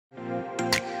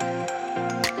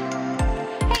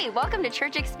Welcome to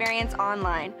Church Experience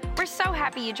Online. We're so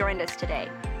happy you joined us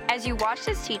today. As you watch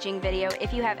this teaching video,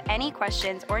 if you have any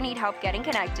questions or need help getting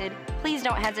connected, please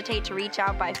don't hesitate to reach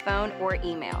out by phone or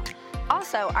email.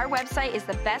 Also, our website is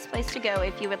the best place to go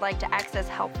if you would like to access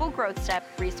helpful growth step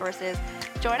resources,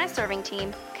 join a serving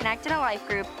team, connect in a life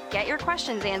group, get your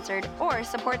questions answered, or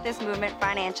support this movement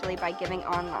financially by giving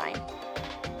online.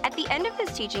 At the end of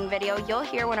this teaching video, you'll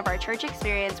hear one of our Church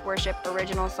Experience Worship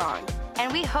original songs,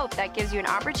 and we hope that gives you an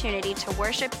opportunity to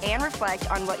worship and reflect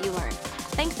on what you learned.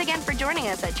 Thanks again for joining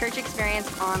us at Church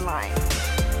Experience Online.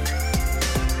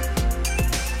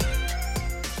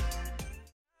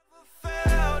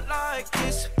 Felt like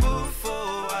this before.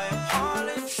 I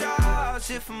apologize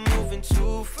if I'm moving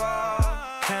too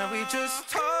far. Can we just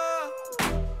talk?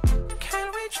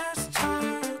 Can we just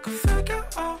talk? Figure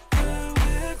out where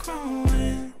we're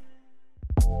growing.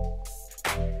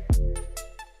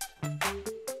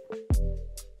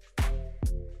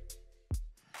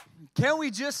 Can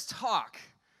we just talk?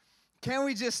 Can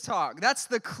we just talk? That's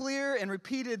the clear and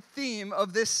repeated theme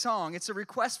of this song. It's a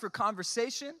request for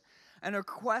conversation and a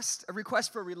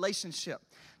request for relationship.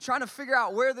 Trying to figure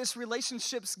out where this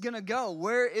relationship's gonna go.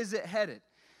 Where is it headed?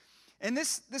 And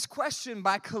this question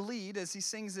by Khalid, as he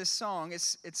sings this song,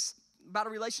 it's about a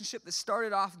relationship that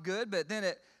started off good, but then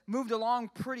it moved along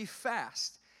pretty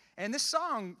fast. And this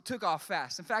song took off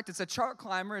fast. In fact, it's a chart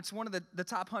climber. It's one of the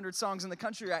top 100 songs in the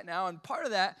country right now. And part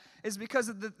of that is because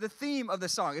of the theme of the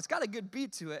song. It's got a good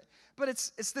beat to it, but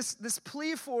it's this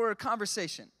plea for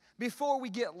conversation before we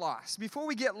get lost. Before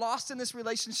we get lost in this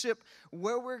relationship,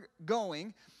 where we're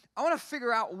going, I want to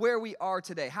figure out where we are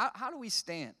today. How do we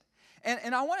stand?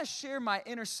 And I want to share my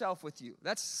inner self with you.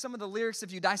 That's some of the lyrics.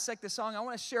 If you dissect the song, I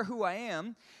want to share who I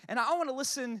am. And I want to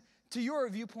listen to your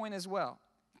viewpoint as well.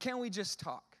 Can we just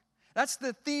talk? That's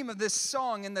the theme of this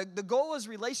song, and the goal is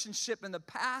relationship, and the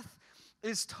path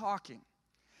is talking.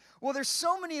 Well, there's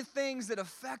so many things that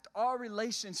affect our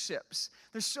relationships.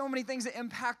 There's so many things that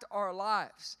impact our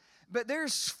lives. But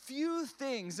there's few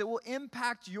things that will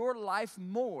impact your life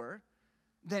more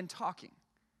than talking.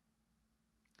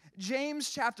 James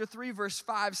chapter 3, verse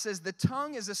 5 says, "The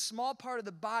tongue is a small part of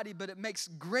the body, but it makes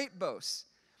great boasts.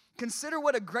 Consider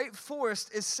what a great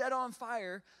forest is set on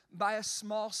fire by a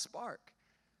small spark."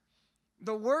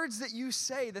 The words that you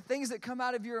say, the things that come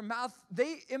out of your mouth,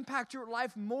 they impact your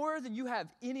life more than you have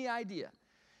any idea.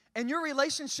 And your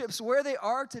relationships, where they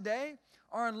are today,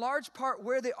 are in large part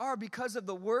where they are because of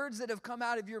the words that have come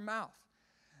out of your mouth.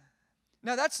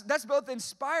 Now, that's both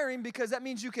inspiring because that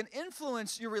means you can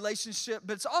influence your relationship,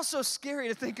 but it's also scary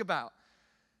to think about.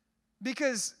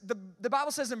 Because the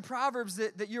Bible says in Proverbs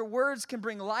that your words can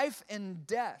bring life and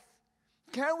death.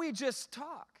 Can we just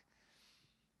talk?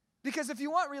 Because if you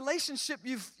want relationship,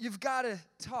 you've got to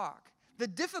talk. The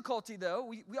difficulty, though,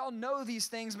 we all know these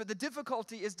things, but the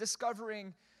difficulty is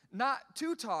discovering not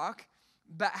to talk,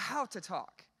 but how to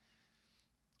talk,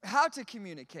 how to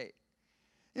communicate.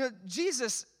 You know,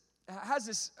 Jesus has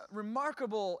this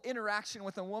remarkable interaction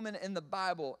with a woman in the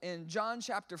Bible in John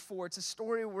chapter 4. It's a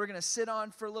story we're going to sit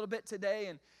on for a little bit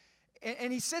today,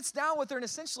 and he sits down with her and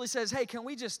essentially says, "Hey, can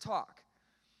we just talk?"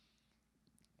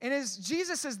 And as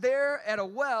Jesus is there at a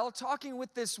well talking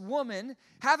with this woman,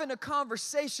 having a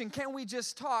conversation, can we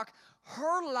just talk?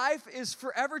 Her life is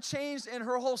forever changed and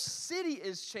her whole city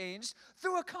is changed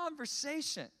through a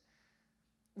conversation.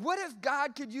 What if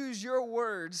God could use your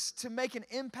words to make an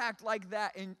impact like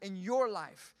that in your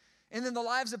life and in the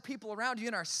lives of people around you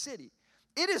in our city?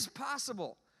 It is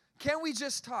possible. Can we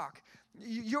just talk?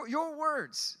 Your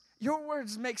words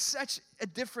make such a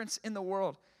difference in the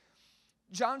world.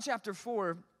 John chapter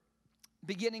 4,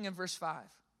 beginning in verse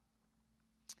 5.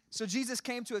 "So Jesus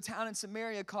came to a town in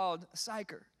Samaria called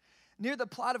Sychar, near the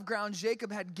plot of ground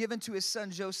Jacob had given to his son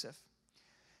Joseph.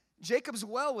 Jacob's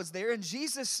well was there, and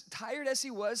Jesus, tired as he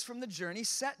was from the journey,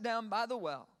 sat down by the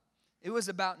well. It was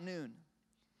about noon.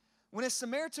 When a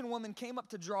Samaritan woman came up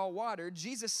to draw water,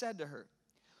 Jesus said to her,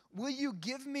 'Will you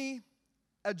give me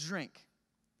a drink?'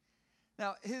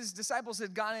 Now, his disciples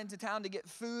had gone into town to get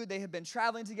food. They had been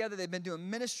traveling together. They'd been doing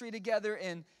ministry together.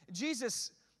 And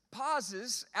Jesus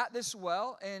pauses at this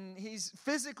well, and he's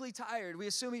physically tired. We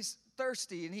assume he's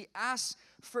thirsty, and he asks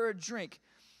for a drink.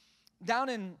 Down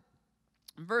in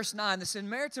verse 9, the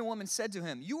Samaritan woman said to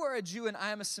him, 'You are a Jew, and I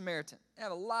am a Samaritan.'" I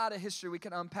have a lot of history we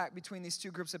can unpack between these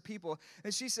two groups of people.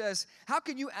 And she says, "How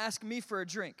can you ask me for a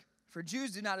drink? For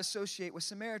Jews do not associate with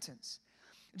Samaritans."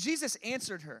 Jesus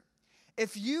answered her,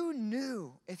 If you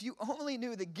only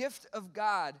knew the gift of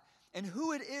God and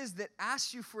who it is that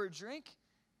asks you for a drink,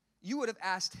 you would have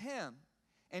asked him,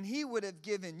 and he would have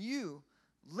given you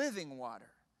living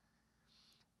water."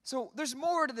 So there's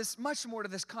more to this, much more to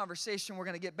this conversation we're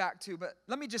going to get back to, but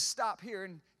let me just stop here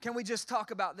and can we just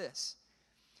talk about this?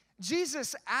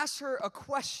 Jesus asked her a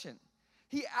question.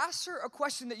 He asked her a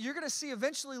question that you're going to see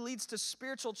eventually leads to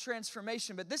spiritual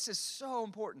transformation, but this is so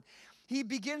important. He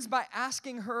begins by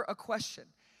asking her a question.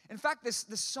 In fact, this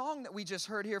song that we just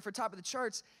heard here for Top of the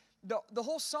Charts, the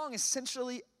whole song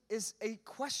essentially is a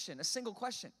question, a single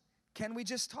question. Can we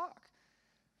just talk?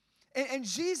 And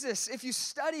Jesus, if you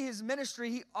study his ministry,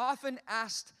 he often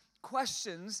asked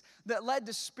questions that led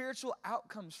to spiritual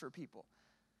outcomes for people.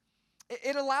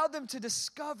 It allowed them to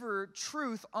discover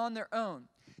truth on their own.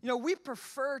 You know, we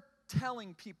prefer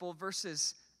telling people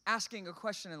versus asking a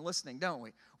question and listening, don't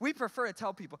we? We prefer to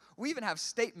tell people. We even have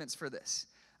statements for this.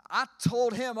 I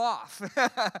told him off.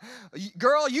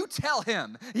 Girl, you tell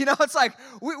him. You know, it's like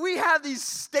we have these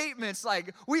statements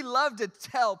like we love to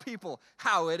tell people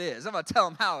how it is. I'm going to tell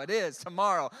them how it is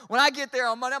tomorrow. When I get there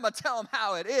on Monday, I'm going to tell them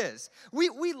how it is.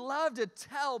 We love to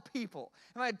tell people.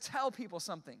 I'm going to tell people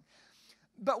something.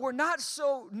 But we're not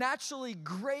so naturally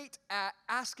great at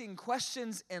asking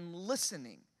questions and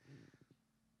listening.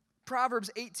 Proverbs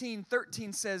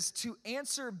 18:13 says, to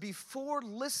answer before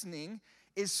listening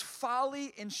is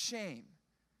folly and shame.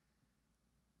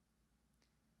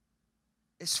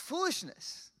 It's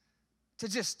foolishness to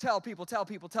just tell people,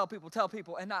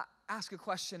 and not ask a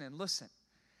question and listen.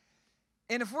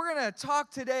 And if we're going to talk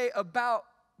today about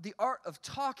the art of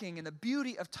talking and the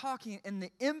beauty of talking and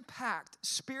the impact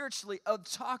spiritually of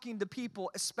talking to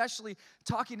people, especially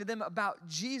talking to them about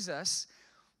Jesus,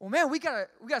 well, man, we gotta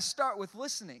start with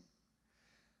listening.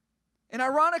 And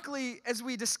ironically, as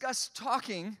we discuss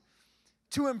talking,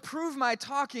 to improve my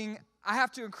talking, I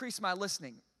have to increase my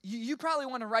listening. You probably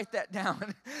want to write that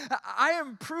down. I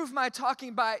improve my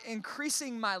talking by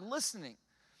increasing my listening.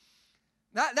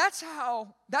 That's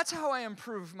how I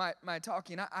improve my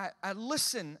talking. I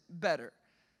listen better.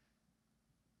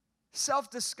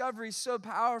 Self-discovery is so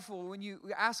powerful when you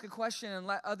ask a question and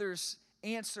let others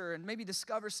answer and maybe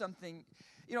discover something.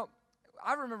 You know,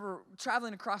 I remember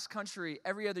traveling across country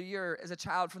every other year as a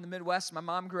child from the Midwest. My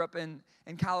mom grew up in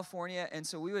California, and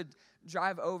so we would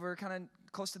drive over kind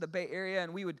of close to the Bay Area,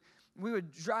 and we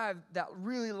would drive that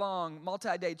really long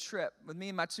multi-day trip with me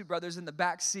and my two brothers in the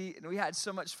back seat, and we had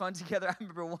so much fun together. I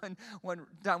remember one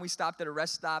time we stopped at a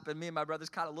rest stop, and me and my brothers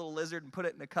caught a little lizard and put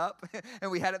it in a cup,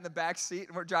 and we had it in the back seat,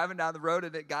 and we're driving down the road,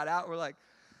 and it got out. We're like,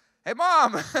 hey,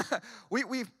 Mom,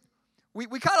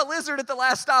 we caught a lizard at the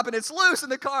last stop, and it's loose in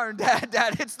the car, and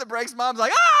Dad hits the brakes. Mom's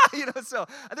like, ah! You know, so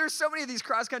there's so many of these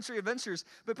cross-country adventures,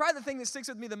 but probably the thing that sticks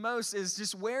with me the most is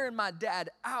just wearing my dad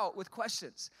out with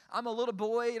questions. I'm a little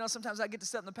boy, you know, sometimes I get to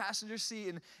sit in the passenger seat,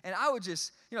 and I would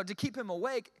just, you know, to keep him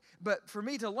awake, but for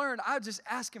me to learn, I would just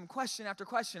ask him question after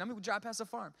question. I mean, we drive past a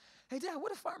farm. Hey, Dad,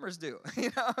 what do farmers do?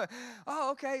 You know,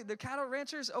 oh, okay, the cattle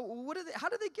ranchers. Oh, how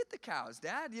do they get the cows,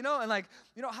 Dad? You know, and like,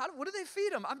 you know, what do they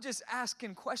feed them? I'm just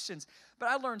asking questions, but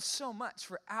I learned so much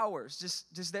for hours,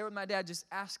 just there with my dad, just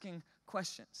asking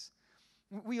questions.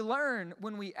 We learn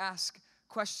when we ask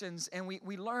questions, and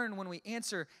we learn when we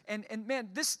answer. And man,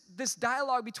 this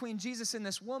dialogue between Jesus and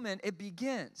this woman, it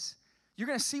begins. You're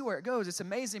going to see where it goes. It's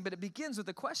amazing, but it begins with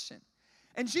a question.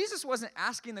 And Jesus wasn't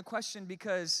asking the question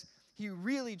because he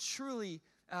really, truly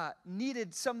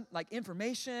needed some like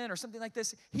information or something like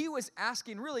this. He was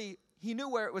asking, really, he knew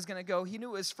where it was going to go. He knew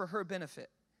it was for her benefit.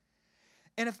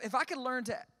 And if I could learn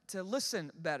to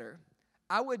listen better,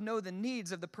 I would know the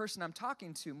needs of the person I'm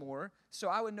talking to more, so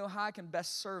I would know how I can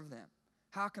best serve them,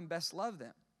 how I can best love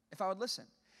them, if I would listen.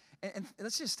 And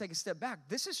let's just take a step back.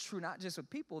 This is true not just with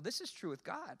people. This is true with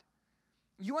God.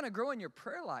 You want to grow in your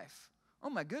prayer life. Oh,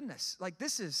 my goodness. Like,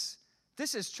 this is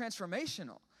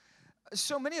transformational.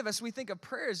 So many of us, we think of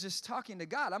prayer as just talking to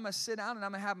God. I'm going to sit down and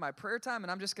I'm going to have my prayer time,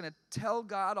 and I'm just going to tell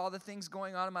God all the things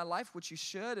going on in my life, which you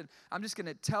should, and I'm just going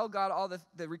to tell God all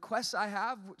the requests I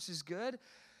have, which is good.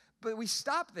 But we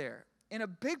stop there. And a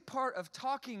big part of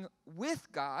talking with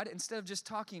God, instead of just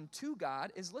talking to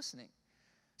God, is listening.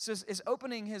 So it's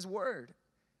opening his word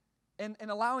and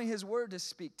allowing his word to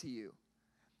speak to you.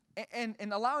 And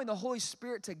allowing the Holy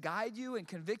Spirit to guide you and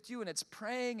convict you, and it's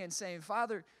praying and saying,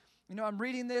 Father, you know, I'm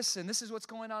reading this, and this is what's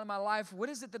going on in my life. What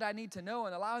is it that I need to know?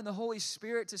 And allowing the Holy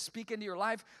Spirit to speak into your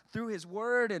life through his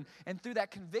word and through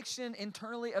that conviction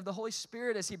internally of the Holy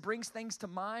Spirit as he brings things to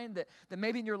mind that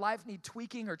maybe in your life need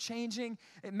tweaking or changing.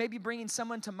 It may be bringing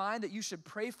someone to mind that you should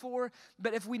pray for.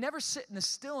 But if we never sit in the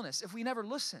stillness, if we never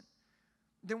listen,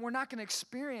 then we're not going to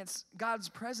experience God's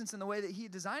presence in the way that he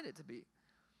designed it to be.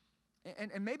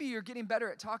 And maybe you're getting better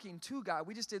at talking to God.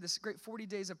 We just did this great 40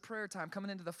 days of prayer time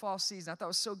coming into the fall season. I thought it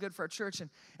was so good for our church.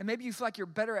 And maybe you feel like you're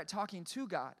better at talking to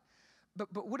God.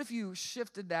 But what if you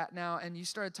shifted that now and you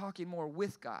started talking more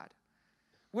with God?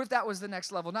 What if that was the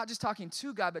next level? Not just talking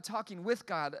to God, but talking with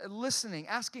God, listening,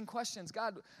 asking questions.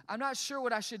 God, I'm not sure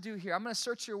what I should do here. I'm going to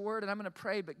search your word and I'm going to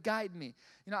pray, but guide me.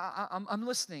 I'm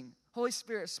listening. Holy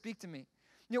Spirit, speak to me.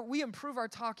 We improve our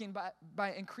talking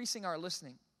by increasing our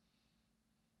listening.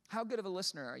 How good of a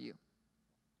listener are you?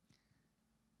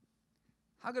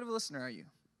 How good of a listener are you?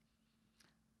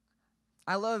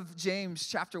 I love James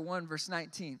chapter 1, verse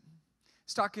 19.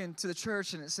 It's talking to the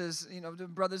church, and it says, to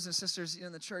brothers and sisters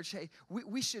in the church, hey,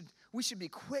 we should be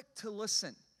quick to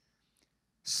listen,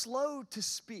 slow to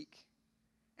speak,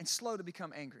 and slow to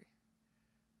become angry.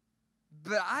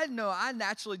 But I know I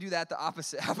naturally do that the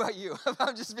opposite. How about you? If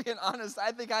I'm just being honest,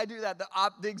 I think I do that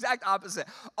the exact opposite.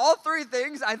 All three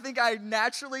things, I think I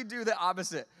naturally do the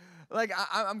opposite. Like,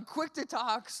 I'm quick to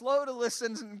talk, slow to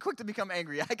listen, and quick to become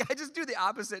angry. Like, I just do the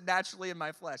opposite naturally in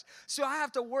my flesh. So I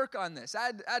have to work on this.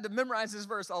 I had to memorize this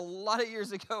verse a lot of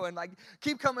years ago and,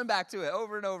 keep coming back to it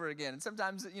over and over again. And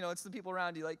sometimes, it's the people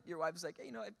around you, like your wife's like,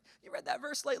 hey, you read that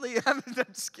verse lately? I'm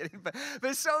just kidding. But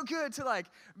it's so good to,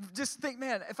 just think,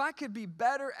 man, if I could be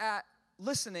better at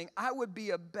listening, I would be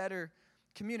a better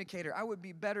communicator. I would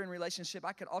be better in relationship.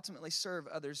 I could ultimately serve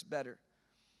others better.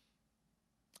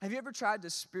 Have you ever tried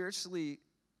to spiritually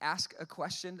ask a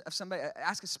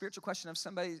spiritual question of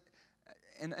somebody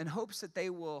in hopes that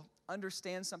they will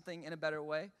understand something in a better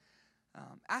way?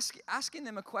 Asking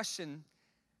them a question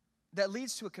that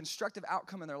leads to a constructive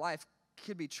outcome in their life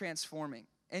could be transforming.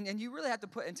 And you really have to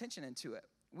put intention into it.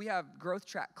 We have growth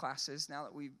track classes now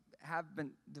that we have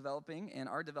been developing and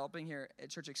are developing here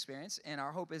at Church Experience. And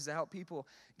our hope is to help people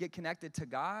get connected to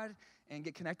God and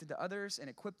get connected to others and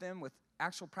equip them with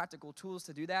actual practical tools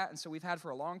to do that. And so we've had for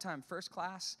a long time first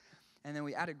class, and then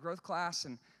we added growth class,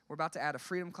 and we're about to add a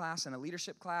freedom class and a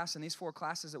leadership class, and these 4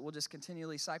 classes that we'll just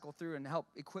continually cycle through and help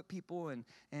equip people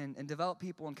and develop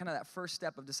people in kind of that first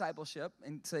step of discipleship,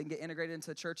 and so they can get integrated into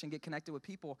the church and get connected with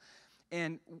people.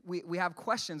 And we have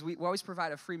questions. We always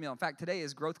provide a free meal. In fact, today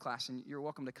is growth class, and you're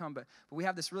welcome to come. But we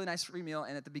have this really nice free meal,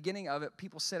 and at the beginning of it,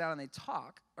 people sit down and they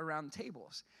talk around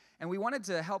tables. And we wanted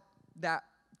to help that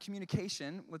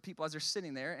communication with people as they're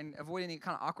sitting there and avoid any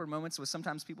kind of awkward moments with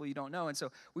sometimes people you don't know. And so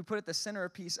we put at the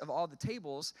centerpiece of all the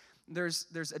tables, there's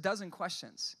a dozen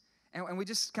questions. And we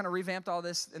just kind of revamped all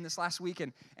this in this last week.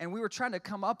 And we were trying to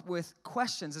come up with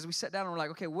questions as we sat down and we're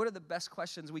like, okay, what are the best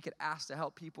questions we could ask to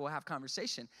help people have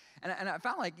conversation? And I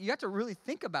found like you have to really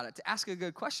think about it to ask a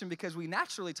good question, because we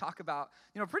naturally talk about,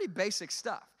 pretty basic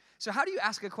stuff. So how do you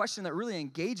ask a question that really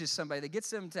engages somebody, that gets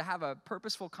them to have a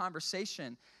purposeful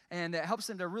conversation and that helps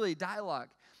them to really dialogue?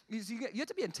 You have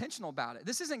to be intentional about it.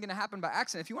 This isn't going to happen by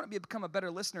accident. If you want to become a better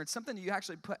listener, it's something that you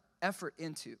actually put effort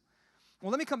into.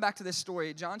 Well, let me come back to this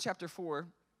story. John chapter 4,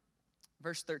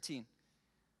 verse 13.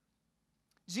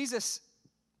 Jesus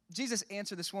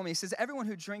answered this woman. He says, everyone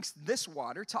who drinks this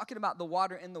water, talking about the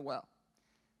water in the well,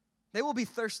 they will be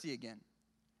thirsty again.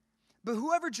 But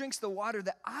whoever drinks the water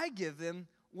that I give them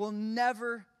will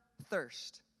never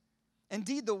thirst.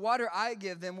 Indeed, the water I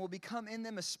give them will become in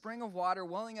them a spring of water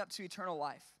welling up to eternal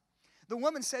life. The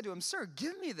woman said to him, sir,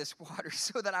 give me this water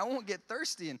so that I won't get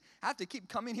thirsty and have to keep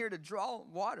coming here to draw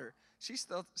water. She's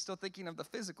still thinking of the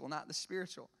physical, not the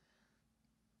spiritual.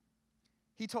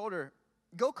 He told her,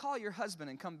 go call your husband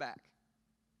and come back.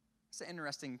 It's an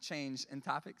interesting change in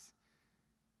topics.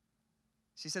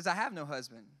 She says, I have no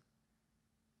husband.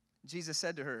 Jesus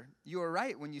said to her, you are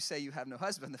right when you say you have no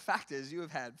husband. The fact is you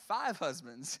have had 5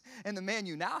 husbands, and the man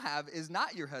you now have is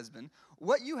not your husband.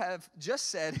 What you have just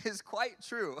said is quite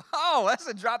true. Oh, that's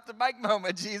a drop the mic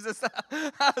moment, Jesus.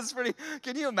 That was pretty.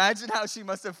 Can you imagine how she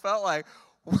must have felt like,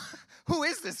 who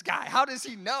is this guy? How does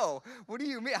he know? What do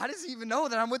you mean? How does he even know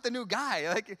that I'm with the new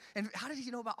guy? And how did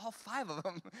he know about all 5 of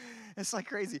them? It's like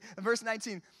crazy. In verse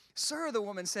 19, sir, the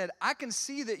woman said, I can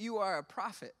see that you are a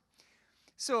prophet.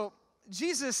 So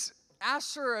Jesus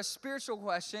asks her a spiritual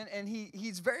question, and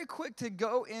he's very quick to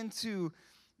go into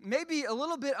maybe a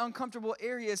little bit uncomfortable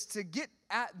areas to get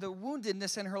at the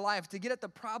woundedness in her life, to get at the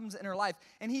problems in her life.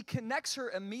 And he connects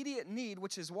her immediate need,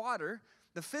 which is water,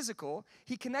 the physical.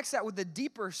 He connects that with the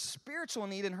deeper spiritual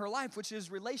need in her life, which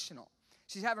is relational.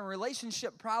 She's having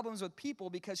relationship problems with people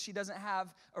because she doesn't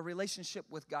have a relationship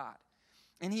with God.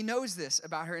 And he knows this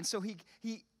about her. And so he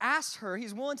asks her,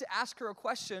 he's willing to ask her a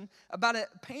question about a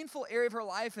painful area of her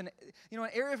life, and an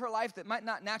area of her life that might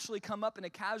not naturally come up in a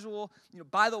casual,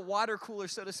 by the water cooler,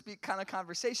 so to speak, kind of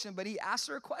conversation. But he asks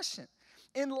her a question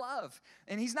in love.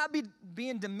 And he's not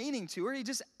being demeaning to her. He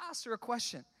just asks her a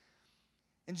question.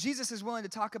 And Jesus is willing to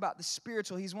talk about the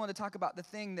spiritual. He's willing to talk about the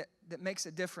thing that makes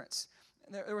a difference.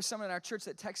 There was someone in our church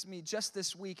that texted me just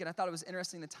this week, and I thought it was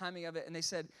interesting, the timing of it. And they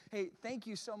said, hey, thank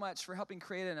you so much for helping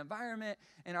create an environment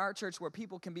in our church where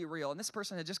people can be real. And this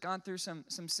person had just gone through some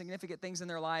significant things in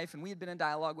their life, and we had been in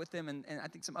dialogue with them, and I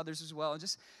think some others as well. And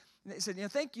just they said,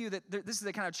 thank you that this is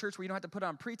the kind of church where you don't have to put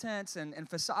on pretense and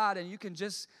facade, and you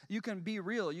can be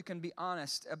real, you can be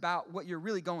honest about what you're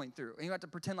really going through, and you don't have to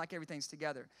pretend like everything's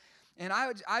together. And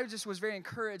I just was very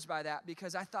encouraged by that,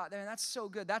 because I thought, man, that's so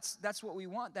good. That's what we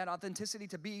want, that authenticity,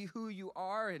 to be who you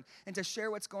are and to share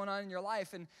what's going on in your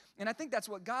life. And I think that's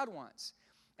what God wants,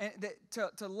 and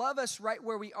to love us right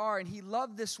where we are. And he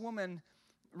loved this woman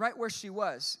right where she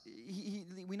was.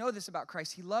 We know this about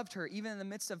Christ. He loved her even in the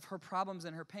midst of her problems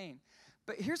and her pain.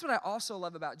 But here's what I also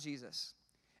love about Jesus.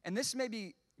 And this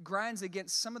maybe grinds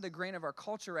against some of the grain of our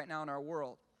culture right now in our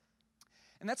world.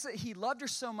 And that's that he loved her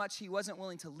so much he wasn't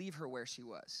willing to leave her where she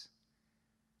was.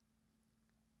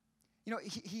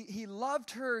 He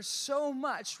loved her so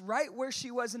much right where she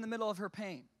was in the middle of her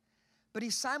pain. But he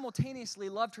simultaneously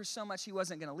loved her so much he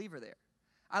wasn't going to leave her there.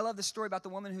 I love the story about the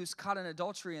woman who's caught in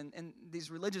adultery, and these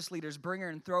religious leaders bring her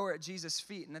and throw her at Jesus'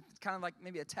 feet. And it's kind of like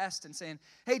maybe a test and saying,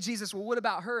 hey, Jesus, well, what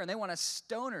about her? And they want to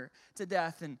stone her to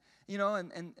death. And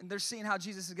they're seeing how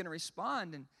Jesus is going to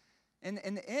respond. And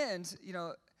in the end,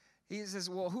 he says,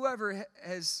 well, whoever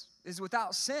is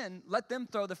without sin, let them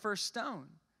throw the first stone.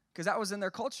 Because that was in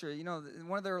their culture,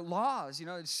 one of their laws,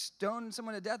 stone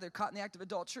someone to death. They're caught in the act of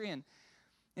adultery. And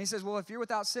he says, well, if you're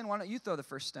without sin, why don't you throw the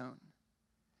first stone?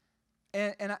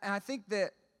 And I think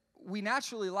that we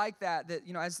naturally like that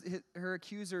as her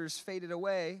accusers faded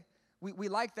away, we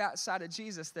like that side of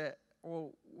Jesus, that,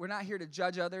 well, we're not here to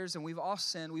judge others, and we've all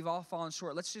sinned, we've all fallen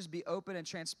short. Let's just be open and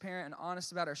transparent and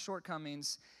honest about our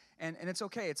shortcomings. And it's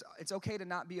okay. It's okay to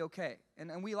not be okay.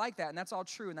 And we like that, and that's all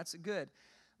true, and that's good.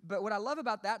 But what I love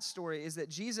about that story is that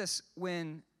Jesus,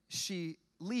 when she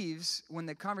leaves, when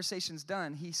the conversation's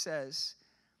done, he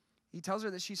tells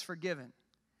her that she's forgiven.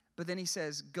 But then he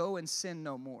says, go and sin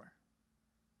no more.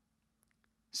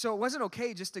 So it wasn't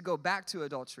okay just to go back to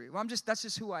adultery. Well, that's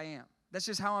just who I am. That's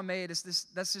just how I'm made.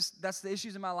 That's the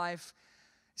issues in my life.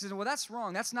 He says, well, that's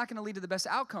wrong. That's not going to lead to the best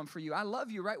outcome for you. I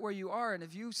love you right where you are, and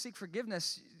if you seek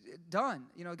forgiveness, done.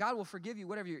 God will forgive you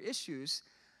whatever your issues.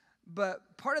 But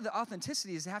part of the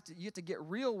authenticity is you have to get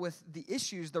real with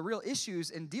the real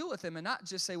issues, and deal with them, and not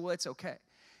just say, well, it's okay.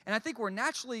 And I think we're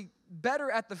naturally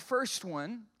better at the first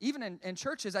one. Even in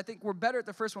churches, I think we're better at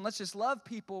the first one. Let's just love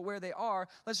people where they are.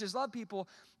 Let's just love people.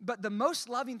 But the most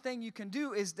loving thing you can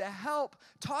do is to help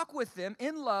talk with them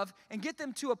in love and get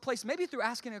them to a place, maybe through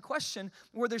asking a question,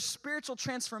 where there's spiritual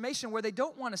transformation, where they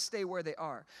don't want to stay where they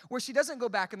are. Where she doesn't go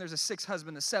back and there's a sixth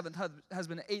husband, a seventh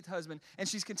husband, an eighth husband, and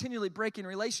she's continually breaking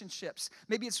relationships.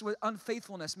 Maybe it's with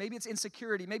unfaithfulness. Maybe it's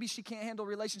insecurity. Maybe she can't handle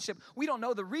relationship. We don't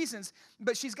know the reasons,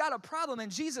 but she's got a problem,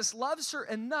 and Jesus loves her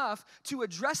enough to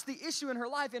address the issue in her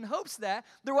life in hopes that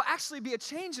there will actually be a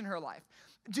change in her life.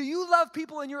 Do you love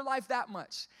people in your life that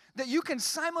much that you can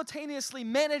simultaneously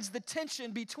manage the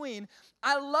tension between,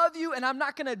 I love you and I'm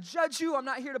not going to judge you, I'm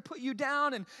not here to put you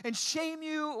down and shame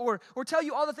you or tell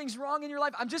you all the things wrong in your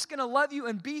life, I'm just going to love you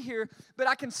and be here, but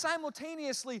I can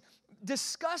simultaneously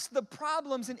discuss the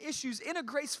problems and issues in a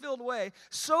grace-filled way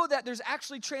so that there's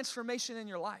actually transformation in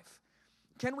your life?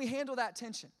 Can we handle that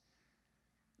tension?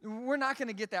 We're not going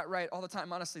to get that right all the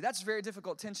time, honestly. That's very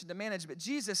difficult tension to manage, but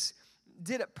Jesus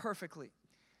did it perfectly.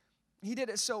 He did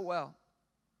it so well.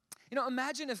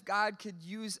 Imagine if God could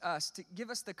use us to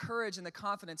give us the courage and the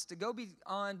confidence to go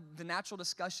beyond the natural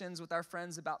discussions with our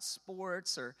friends about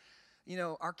sports or,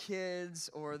 our kids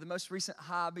or the most recent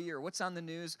hobby or what's on the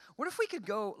news. What if we could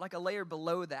go like a layer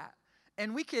below that?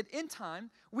 And we could, in time,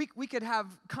 we could have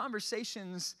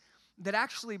conversations that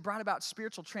actually brought about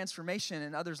spiritual transformation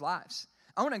in others' lives.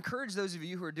 I want to encourage those of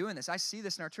you who are doing this. I see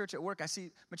this in our church at work. I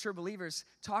see mature believers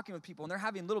talking with people, and they're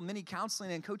having little mini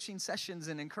counseling and coaching sessions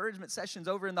and encouragement sessions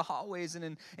over in the hallways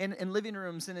and in living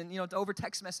rooms and over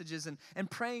text messages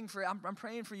and praying for, I'm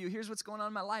praying for you. Here's what's going on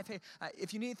in my life. Hey,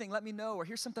 if you need anything, let me know. Or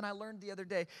here's something I learned the other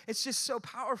day. It's just so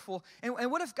powerful. And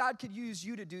what if God could use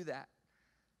you to do that?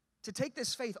 To take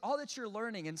this faith, all that you're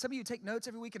learning, and some of you take notes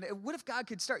every week, and what if God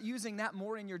could start using that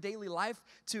more in your daily life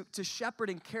to shepherd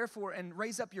and care for and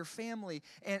raise up your family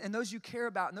and those you care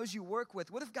about and those you work with?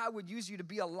 What if God would use you to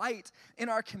be a light in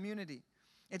our community?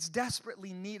 It's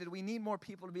desperately needed. We need more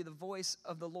people to be the voice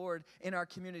of the Lord in our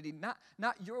community.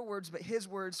 Not your words, but His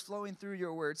words flowing through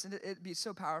your words, and it'd be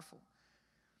so powerful.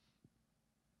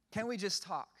 Can we just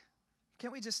talk?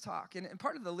 Can we just talk? And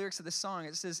part of the lyrics of this song,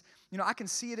 it says, I can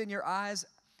see it in your eyes.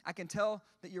 I can tell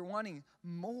that you're wanting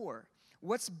more.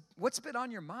 What's been on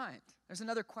your mind? There's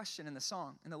another question in the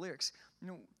song, in the lyrics.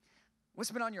 What's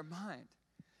been on your mind?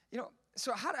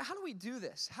 So how do we do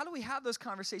this? How do we have those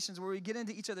conversations where we get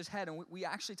into each other's head and we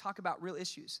actually talk about real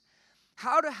issues?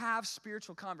 How to have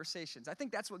spiritual conversations. I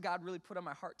think that's what God really put on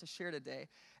my heart to share today.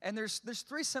 And there's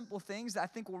 3 simple things that I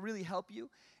think will really help you.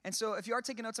 And so if you are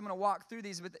taking notes, I'm going to walk through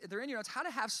these, but they're in your notes. How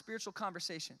to have spiritual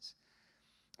conversations.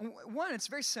 One, it's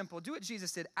very simple. Do what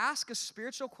Jesus did. Ask a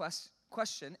spiritual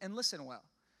question and listen well.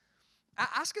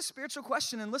 Ask a spiritual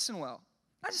question and listen well.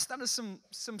 I just thought of some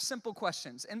simple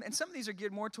questions. And some of these are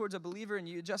geared more towards a believer, and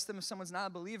you adjust them if someone's not a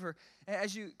believer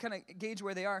as you kind of gauge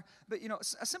where they are. But,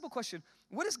 a simple question.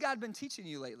 What has God been teaching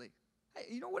you lately?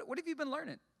 Hey, what have you been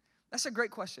learning? That's a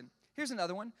great question. Here's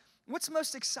another one. What's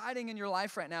most exciting in your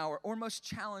life right now or most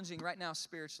challenging right now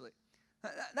spiritually?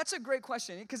 That's a great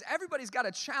question because everybody's got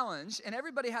a challenge, and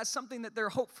everybody has something that they're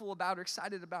hopeful about or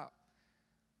excited about.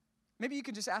 Maybe you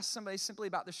can just ask somebody simply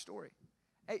about their story.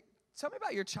 Hey, tell me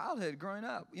about your childhood growing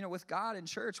up, with God and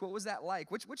church. What was that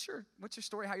like? What's your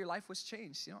story, how your life was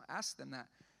changed? Ask them that.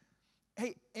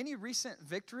 Hey, any recent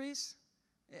victories?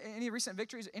 Any recent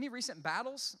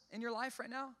battles in your life right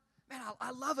now? Man,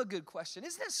 I love a good question.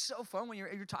 Isn't it so fun when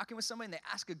you're talking with somebody and they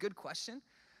ask a good question?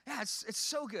 Yeah, it's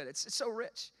so good. It's so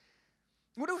rich.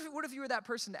 What if you were that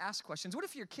person to ask questions? What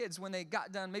if your kids, when they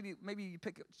got done, maybe you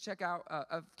check out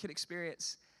a kid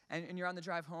experience, and you're on the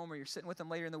drive home, or you're sitting with them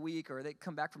later in the week, or they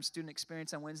come back from student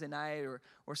experience on Wednesday night,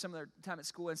 or some of their time at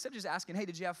school, instead of just asking, hey,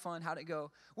 did you have fun? How'd it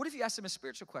go? What if you asked them a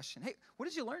spiritual question? Hey, what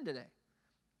did you learn today?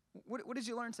 What did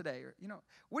you learn today? Or,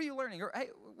 what are you learning? Or, hey,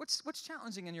 what's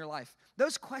challenging in your life?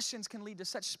 Those questions can lead to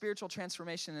such spiritual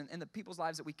transformation in the people's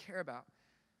lives that we care about.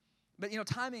 But,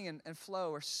 timing and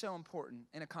flow are so important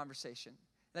in a conversation.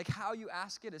 Like, how you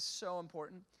ask it is so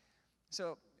important.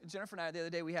 So Jennifer and I, the other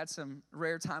day, we had some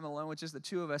rare time alone with just the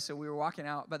two of us. So we were walking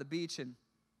out by the beach, and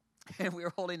we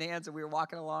were holding hands, and we were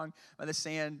walking along by the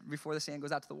sand before the sand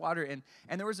goes out to the water. And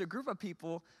there was a group of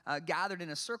people gathered in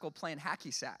a circle playing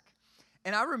hacky sack.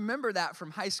 And I remember that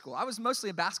from high school. I was mostly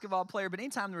a basketball player, but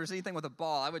anytime there was anything with a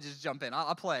ball, I would just jump in.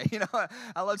 I'll play.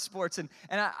 I love sports. And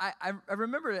I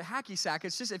remember a hacky sack.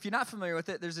 It's just, if you're not familiar with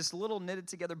it, there's this little knitted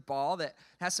together ball that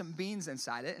has some beans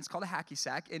inside it. It's called a hacky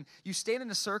sack. And you stand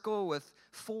in a circle with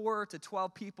 4 to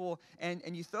 12 people, and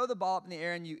you throw the ball up in the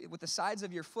air, and you, with the sides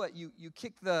of your foot, you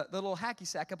kick the little hacky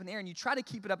sack up in the air, and you try to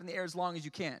keep it up in the air as long as you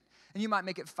can. And you might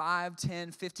make it 5,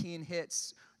 10, 15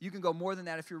 hits. You can go more than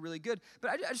that if you're really good. But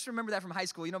I just remember that from high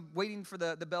school, waiting for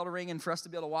the bell to ring and for us to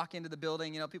be able to walk into the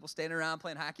building, people standing around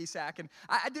playing hacky sack. And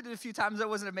I did it a few times. I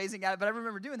wasn't amazing at it, but I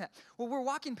remember doing that. Well, we're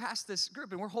walking past this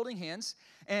group, and we're holding hands.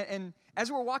 And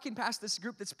as we're walking past this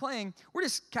group that's playing, we're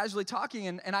just casually talking,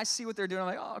 and I see what they're doing. I'm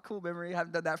like, oh, cool memory. I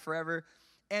haven't done that forever.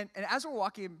 And as we're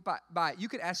walking by, you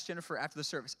could ask Jennifer after the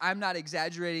service. I'm not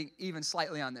exaggerating even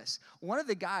slightly on this. One of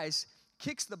the guys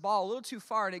kicks the ball a little too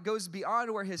far, and it goes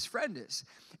beyond where his friend is.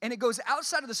 And it goes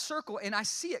outside of the circle, and I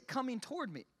see it coming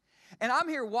toward me. And I'm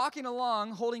here walking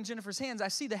along, holding Jennifer's hands. I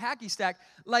see the hacky sack,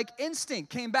 like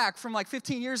instinct came back from like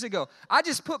 15 years ago. I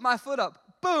just put my foot up.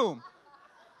 Boom.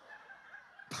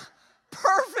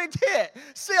 Perfect hit.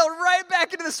 Sailed right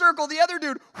back into the circle. The other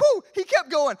dude, he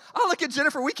kept going. I look at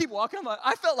Jennifer. We keep walking.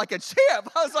 I felt like a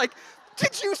champ. I was like,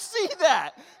 did you see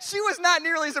that? She was not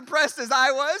nearly as impressed as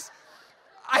I was.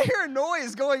 I hear a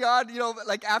noise going on,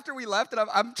 like after we left, and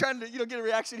I'm trying to, get a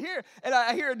reaction here. And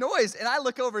I hear a noise, and I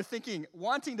look over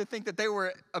wanting to think that they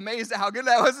were amazed at how good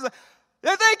that was. Like,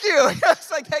 yeah, thank you.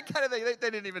 It's like that kind of thing. They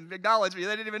didn't even acknowledge me.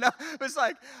 They didn't even know. But it's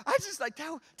like,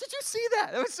 did you see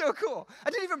that? That was so cool. I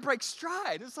didn't even break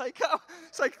stride. It's like,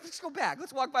 let's go back.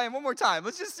 Let's walk by him one more time.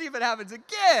 Let's just see if it happens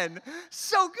again.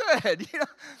 So good,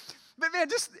 But man,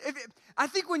 I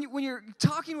think when you're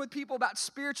talking with people about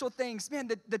spiritual things, man,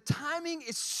 the timing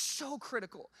is so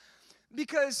critical.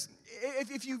 Because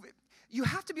if you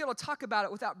have to be able to talk about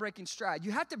it without breaking stride.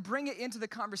 You have to bring it into the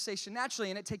conversation naturally,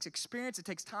 and it takes experience, it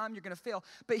takes time, you're going to fail.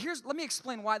 But let me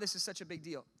explain why this is such a big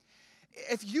deal.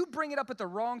 If you bring it up at the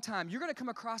wrong time, you're going to come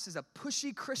across as a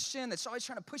pushy Christian that's always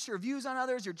trying to push your views on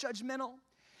others, you're judgmental.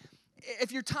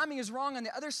 If your timing is wrong on the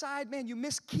other side, man, you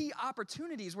miss key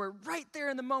opportunities where right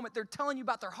there in the moment they're telling you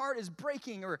about their heart is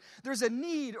breaking, or there's a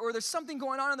need, or there's something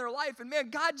going on in their life, and man,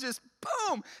 God just,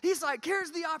 boom, he's like, here's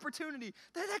the opportunity.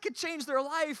 That could change their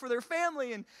life or their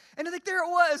family, and I think there it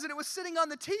was, and it was sitting on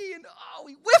the tee, and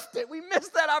we whiffed it. We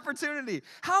missed that opportunity.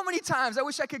 How many times, I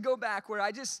wish I could go back where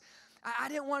I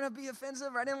didn't want to be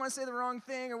offensive, or I didn't want to say the wrong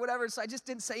thing or whatever, so I just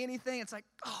didn't say anything. It's like,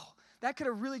 that could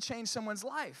have really changed someone's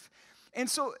life. And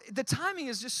so the timing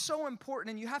is just so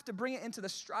important, and you have to bring it into the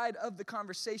stride of the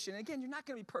conversation. And again, you're not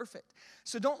going to be perfect,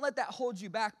 so don't let that hold you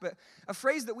back. But a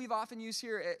phrase that we've often used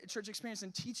here at Church Experience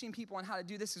in teaching people on how to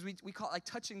do this is we call it like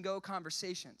touch and go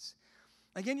conversations.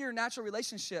 Like in your natural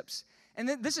relationships, and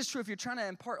then this is true if you're trying to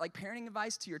impart like parenting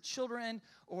advice to your children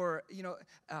or,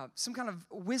 some kind of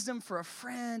wisdom for a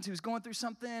friend who's going through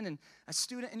something and a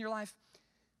student in your life,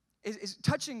 is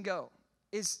touch and go.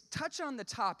 Is touch on the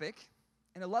topic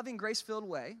in a loving, grace-filled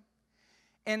way.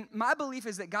 And my belief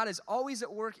is that God is always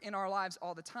at work in our lives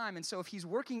all the time. And so if he's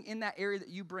working in that area that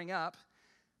you bring up,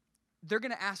 they're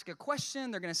going to ask a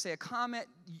question. They're going to say a comment.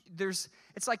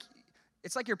 It's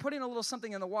like you're putting a little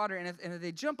something in the water, and if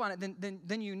they jump on it,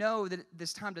 then you know that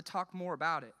it's time to talk more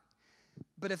about it.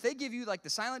 But if they give you like the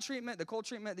silent treatment, the cold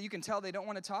treatment that you can tell they don't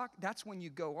want to talk, that's when you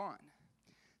go on.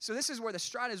 So this is where the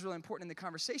stride is really important in the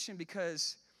conversation,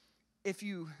 because if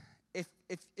you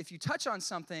touch on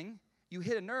something, you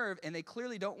hit a nerve, and they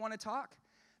clearly don't want to talk.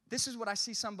 This is what I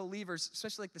see some believers,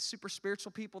 especially like the super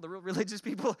spiritual people, the real religious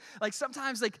people, like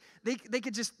sometimes like they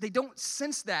don't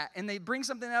sense that, and they bring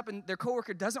something up and their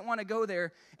coworker doesn't want to go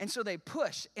there, and so they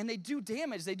push and they do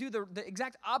damage. They do the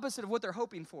exact opposite of what they're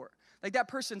hoping for. Like that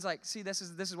person's like, see, this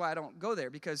is why I don't go there,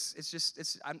 because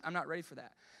I'm not ready for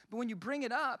that. But when you bring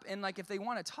it up and like if they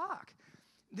want to talk,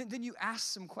 then you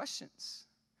ask some questions.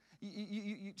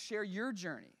 You share your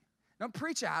journey. Don't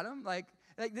preach at them. Like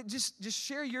just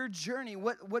share your journey,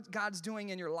 what God's doing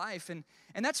in your life. And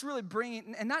that's really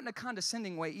bringing, and not in a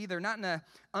condescending way either, not in a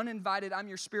uninvited, I'm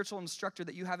your spiritual instructor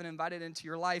that you haven't invited into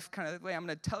your life kind of way. I'm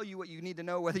going to tell you what you need to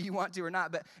know whether you want to or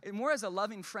not, but more as a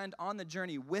loving friend on the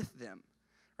journey with them,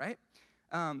 right?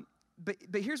 But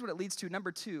here's what it leads to.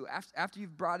 Number 2, after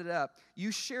you've brought it up,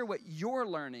 you share what you're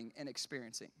learning and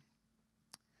experiencing.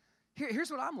 Here's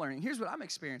what I'm learning. Here's what I'm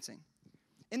experiencing.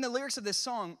 In the lyrics of this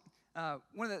song,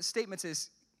 one of the statements is,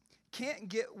 can't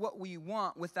get what we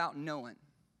want without knowing.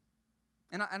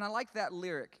 And I like that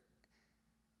lyric.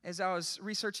 As I was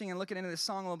researching and looking into this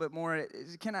song a little bit more,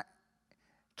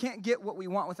 can't get what we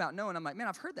want without knowing. I'm like, man,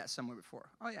 I've heard that somewhere before.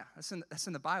 Oh yeah, that's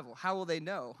in the Bible. How will they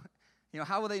know?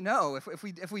 How will they know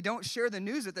if we don't share the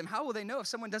news with them? How will they know if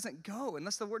someone doesn't go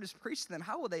unless the word is preached to them?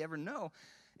 How will they ever know?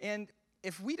 And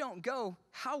if we don't go,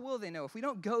 how will they know if we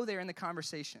don't go there in the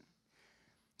conversation?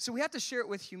 So we have to share it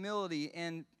with humility,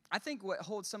 and I think what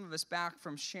holds some of us back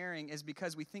from sharing is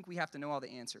because we think we have to know all the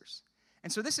answers.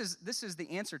 And so this is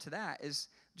the answer to that, is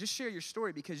just share your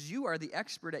story, because you are the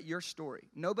expert at your story.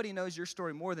 Nobody knows your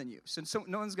story more than you. So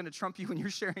no one's going to trump you when you're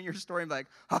sharing your story and be like,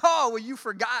 oh, well, you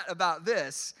forgot about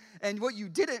this and what you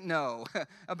didn't know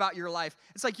about your life.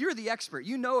 It's like you're the expert.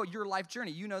 You know your life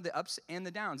journey. You know the ups and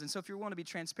the downs. And so if you're willing to be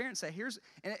transparent, say,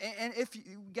 and if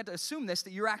you get to assume this,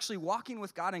 that you're actually walking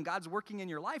with God and God's working in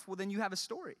your life, well, then you have a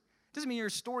story. Doesn't mean your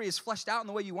story is fleshed out in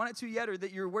the way you want it to yet, or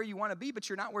that you're where you want to be, but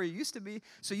you're not where you used to be.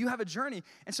 So you have a journey.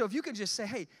 And so if you could just say,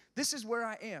 hey, this is where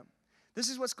I am. This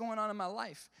is what's going on in my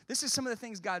life. This is some of the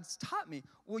things God's taught me.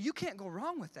 Well, you can't go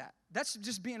wrong with that. That's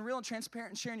just being real and transparent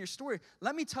and sharing your story.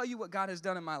 Let me tell you what God has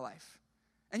done in my life.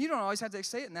 And you don't always have to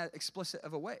say it in that explicit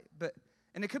of a way,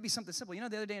 and it could be something simple. The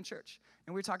other day in church,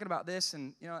 and we were talking about this,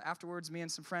 and, afterwards, me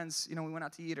and some friends, we went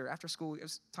out to eat, or after school, I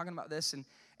was talking about this, and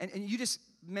you just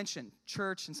mentioned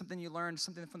church and something you learned,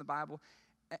 something from the Bible.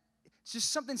 It's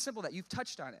just something simple that you've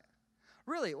touched on it.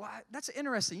 Really? Well, that's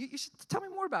interesting. You should tell me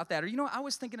more about that. Or, I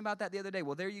was thinking about that the other day.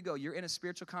 Well, there you go. You're in a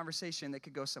spiritual conversation that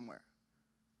could go somewhere.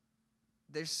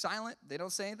 They're silent. They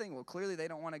don't say anything. Well, clearly they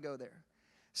don't want to go there.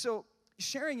 So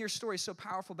sharing your story is so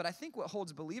powerful, but I think what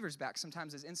holds believers back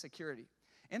sometimes is insecurity.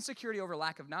 Insecurity over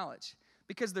lack of knowledge,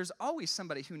 because there's always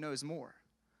somebody who knows more.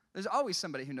 There's always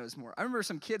somebody who knows more. I remember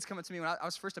some kids coming to me when I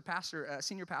was first a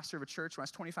senior pastor of a church when I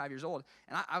was 25 years old,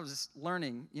 and I was just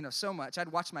learning, so much. I'd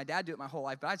watched my dad do it my whole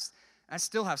life, but I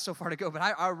still have so far to go, but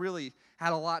I really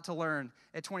had a lot to learn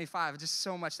at 25, just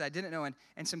so much that I didn't know.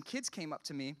 And some kids came up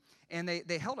to me, and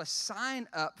they held a sign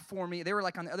up for me. They were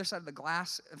like on the other side of the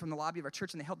glass from the lobby of our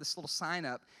church, and they held this little sign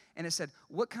up, and it said,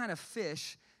 what kind of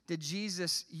fish did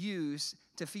Jesus use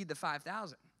to feed the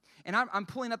 5,000? And I'm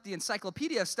pulling up the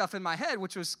encyclopedia stuff in my head,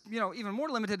 which was, even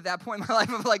more limited at that point in my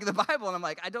life of like the Bible. And I'm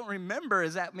like, I don't remember.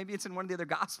 Is that, maybe it's in one of the other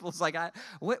Gospels. Like,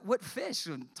 what fish?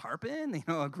 Tarpon?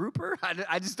 A grouper?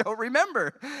 I just don't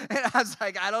remember. And I was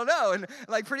like, I don't know. And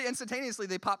like pretty instantaneously,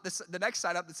 they popped the next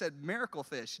sign up that said miracle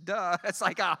fish. Duh. It's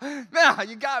like, oh, man,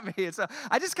 you got me. And so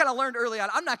I just kind of learned early on,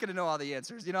 I'm not going to know all the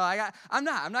answers. I'm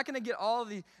not going to get all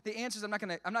the answers. I'm not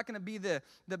going to be the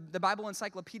Bible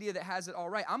encyclopedia that has it all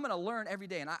right. I'm going to learn every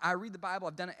day. And I read the Bible.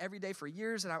 I've done it every day for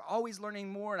years, and I'm always learning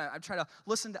more, and I try to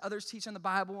listen to others teach on the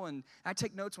Bible, and I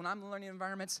take notes when I'm in learning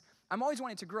environments. I'm always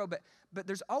wanting to grow, but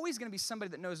there's always going to be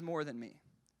somebody that knows more than me.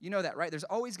 You know that, right? There's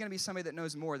always going to be somebody that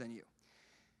knows more than you.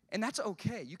 And that's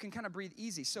okay. You can kind of breathe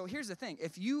easy. So here's the thing.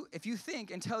 If you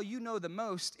think until you know the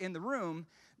most in the room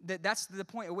that's the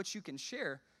point at which you can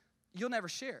share, you'll never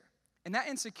share. And that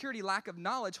insecurity, lack of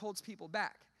knowledge, holds people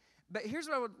back. But here's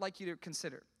what I would like you to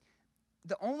consider.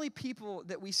 The only people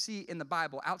that we see in the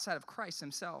Bible outside of Christ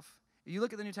himself, if you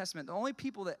look at the New Testament, the only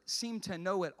people that seem to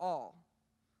know it all,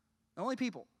 the only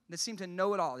people that seem to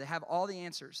know it all, that have all the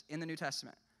answers in the New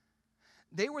Testament,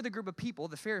 they were the group of people,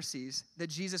 the Pharisees, that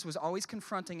Jesus was always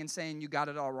confronting and saying, you got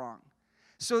it all wrong.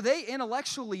 So they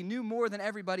intellectually knew more than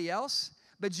everybody else,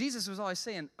 but Jesus was always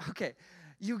saying, okay,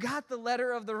 you got the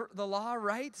letter of the law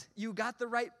right, you got the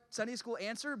right Sunday school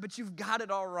answer, but you've got it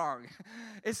all wrong.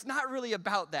 It's not really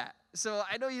about that. So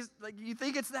I know you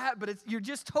think it's that, but you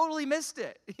just totally missed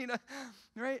it,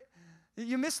 right?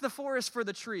 You missed the forest for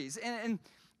the trees.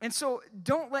 And so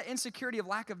don't let insecurity of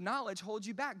lack of knowledge hold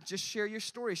you back. Just share your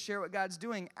story. Share what God's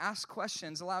doing. Ask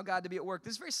questions. Allow God to be at work.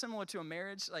 This is very similar to a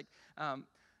marriage. Like,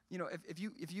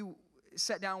 if you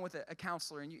sat down with a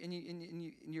counselor and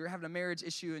you're having a marriage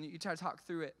issue and you try to talk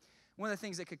through it, one of the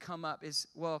things that could come up is,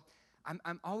 well,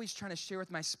 I'm always trying to share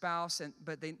with my spouse,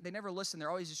 but they never listen. They're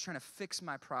always just trying to fix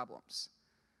my problems.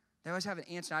 They always have an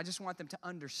answer. I just want them to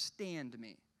understand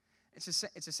me. It's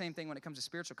the same thing when it comes to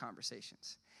spiritual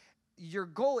conversations. Your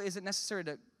goal isn't necessarily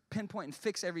to pinpoint and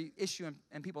fix every issue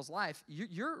in people's life.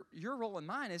 Your role and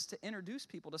mine is to introduce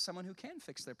people to someone who can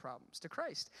fix their problems, to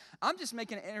Christ. I'm just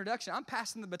making an introduction. I'm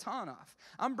passing the baton off.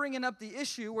 I'm bringing up the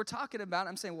issue we're talking about.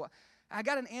 I'm saying, well, I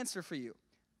got an answer for you.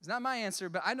 It's not my answer,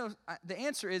 but I know the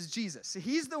answer is Jesus.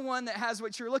 He's the one that has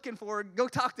what you're looking for. Go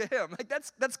talk to him. Like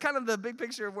that's kind of the big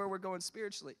picture of where we're going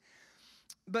spiritually.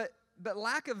 But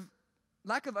lack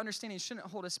of understanding shouldn't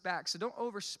hold us back. So don't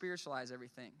over spiritualize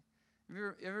everything. Have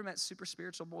you ever met super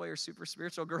spiritual boy or super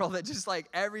spiritual girl that just like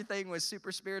everything was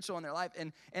super spiritual in their life?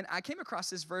 And I came across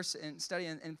this verse in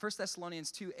studying in 1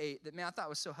 Thessalonians 2:8 that, man, I thought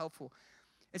was so helpful.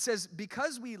 It says,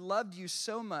 because we loved you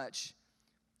so much,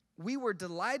 we were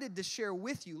delighted to share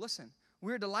with you, listen,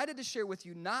 we were delighted to share with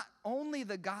you not only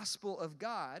the gospel of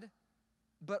God,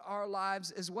 but our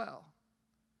lives as well.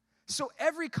 So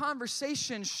every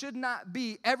conversation should not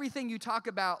be everything you talk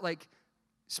about like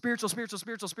spiritual.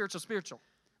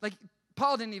 Like,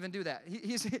 Paul didn't even do that.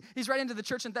 He's writing to the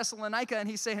church in Thessalonica, and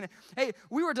he's saying, hey,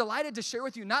 we were delighted to share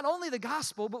with you not only the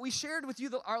gospel, but we shared with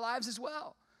you our lives as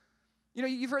well.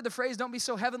 You've heard the phrase, don't be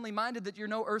so heavenly minded that you're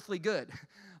no earthly good.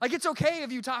 Like, it's okay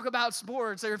if you talk about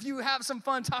sports or if you have some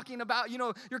fun talking about,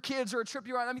 your kids or a trip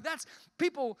you're on. I mean,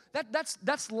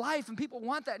 that's life, and people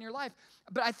want that in your life.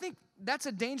 But I think that's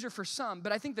a danger for some.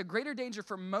 But I think the greater danger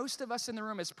for most of us in the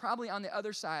room is probably on the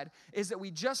other side, is that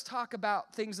we just talk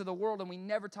about things of the world and we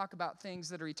never talk about things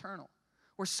that are eternal.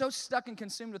 We're so stuck and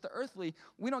consumed with the earthly,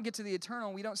 we don't get to the eternal,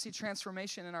 and we don't see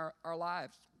transformation in our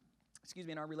lives,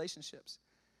 in our relationships.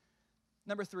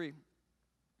 Number 3,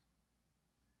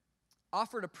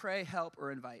 offer to pray, help,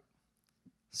 or invite.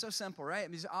 So simple, right? It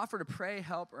means offer to pray,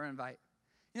 help, or invite.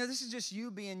 This is just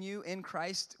you being you in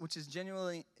Christ, which is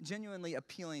genuinely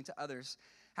appealing to others.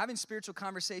 Having spiritual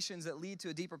conversations that lead to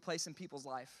a deeper place in people's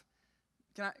life.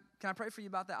 Can I pray for you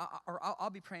about that?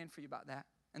 I'll be praying for you about that.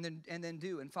 And then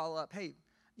do and follow up. Hey,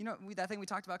 that thing we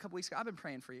talked about a couple weeks ago, I've been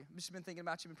praying for you. I've just been thinking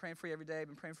about you, been praying for you every day,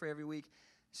 been praying for you every week.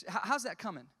 How's that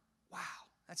coming? Wow.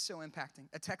 That's so impacting.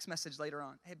 A text message later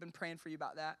on. Hey, I've been praying for you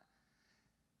about that.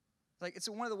 Like, it's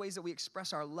one of the ways that we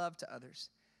express our love to others.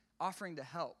 Offering to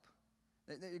help.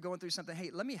 You're going through something. Hey,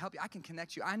 let me help you. I can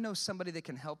connect you. I know somebody that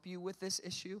can help you with this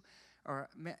issue. Or,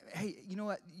 man, hey, you know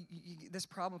what? This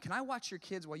problem, can I watch your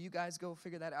kids while you guys go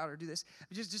figure that out or do this?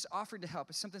 Just offering to help.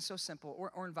 It's something so simple.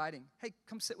 Or inviting. Hey,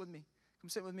 come sit with me. Come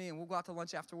sit with me, and we'll go out to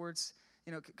lunch afterwards.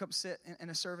 Come sit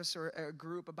in a service or a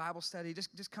group, a Bible study.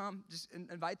 Just come. Just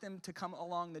invite them to come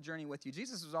along the journey with you.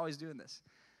 Jesus was always doing this.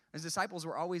 His disciples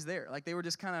were always there. Like, they were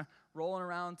just kind of rolling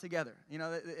around together,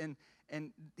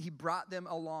 and he brought them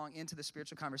along into the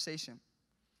spiritual conversation.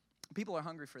 People are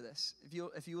hungry for this.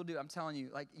 If you will do, I'm telling you,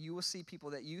 like, you will see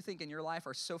people that you think in your life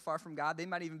are so far from God. They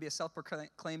might even be a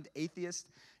self-proclaimed atheist.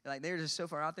 Like, they're just so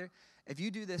far out there. If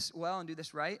you do this well and do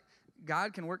this right,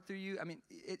 God can work through you. I mean,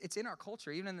 it's in our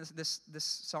culture, even in this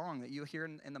song that you'll hear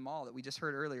in the mall that we just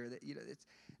heard earlier. That it's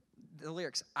the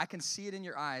lyrics. I can see it in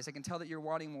your eyes. I can tell that you're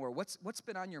wanting more. What's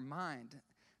been on your mind?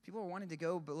 People are wanting to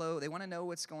go below. They want to know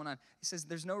what's going on. He says,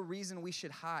 there's no reason we should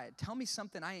hide. Tell me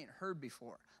something I ain't heard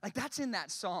before. Like, that's in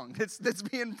that song that's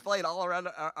being played all around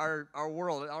our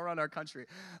world, all around our country.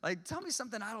 Like, tell me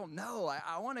something I don't know.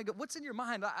 I want to go, what's in your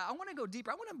mind? I want to go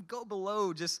deeper. I want to go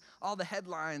below just all the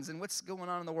headlines and what's going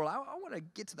on in the world. I want to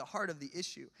get to the heart of the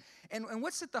issue. And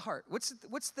what's at the heart? What's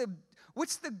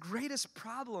the greatest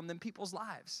problem in people's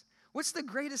lives? What's the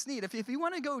greatest need? If you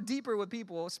want to go deeper with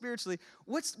people spiritually,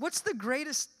 what's the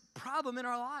greatest problem in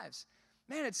our lives?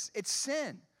 Man, it's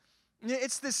sin.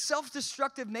 It's this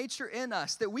self-destructive nature in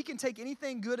us that we can take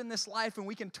anything good in this life and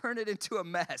we can turn it into a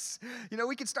mess.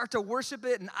 We can start to worship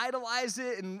it and idolize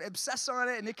it and obsess on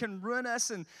it, and it can ruin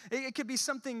us. And it could be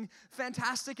something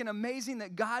fantastic and amazing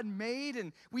that God made,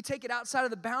 and we take it outside of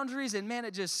the boundaries, and man,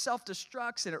 it just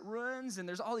self-destructs and it ruins, and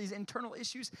there's all these internal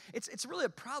issues. It's really a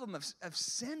problem of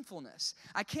sinfulness.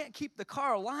 I can't keep the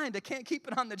car aligned. I can't keep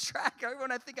it on the track.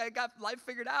 When I think I got life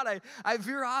figured out, I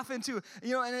veer off into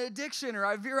an addiction, or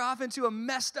I veer off into a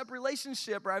messed up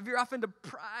relationship, or I veer off into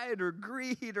pride or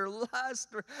greed or lust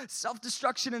or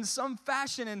self-destruction in some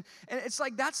fashion. And it's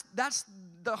like that's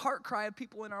the heart cry of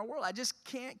people in our world. I just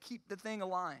can't keep the thing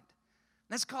aligned.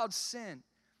 That's called sin.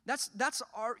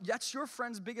 That's your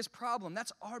friend's biggest problem.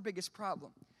 That's our biggest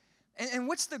problem. And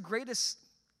what's the greatest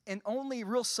and only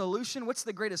real solution? What's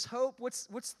the greatest hope? What's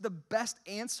the best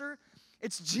answer?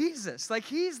 It's Jesus. Like,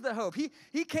 he's the hope.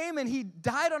 He came and he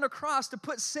died on a cross to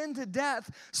put sin to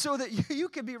death so that you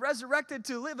could be resurrected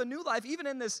to live a new life, even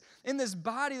in this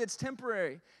body that's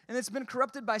temporary and it's been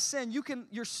corrupted by sin.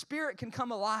 Your spirit can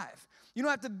come alive. You don't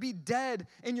have to be dead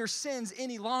in your sins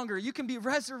any longer. You can be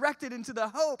resurrected into the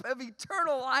hope of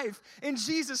eternal life in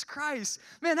Jesus Christ.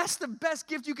 Man, that's the best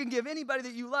gift you can give anybody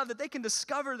that you love, that they can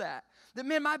discover that. That,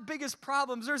 man, my biggest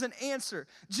problems, there's an answer.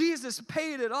 Jesus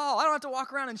paid it all. I don't have to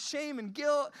walk around in shame and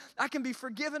guilt. I can be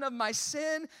forgiven of my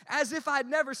sin as if I'd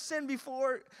never sinned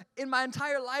before in my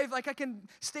entire life. Like, I can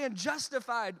stand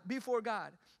justified before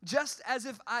God, just as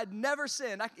if I'd never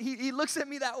sinned. He looks at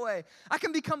me that way. I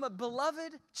can become a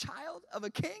beloved child of a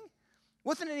king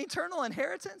with an eternal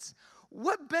inheritance.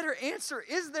 What better answer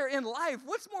is there in life?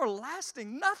 What's more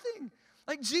lasting? Nothing.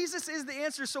 Like, Jesus is the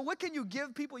answer. So what can you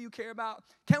give people you care about?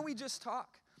 Can we just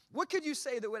talk? What could you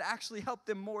say that would actually help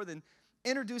them more than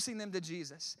introducing them to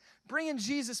Jesus? Bringing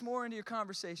Jesus more into your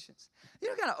conversations. You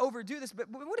don't got to overdo this, but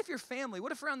what if your family,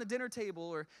 what if around the dinner table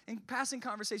or in passing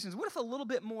conversations, what if a little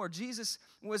bit more Jesus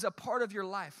was a part of your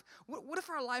life? What if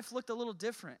our life looked a little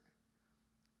different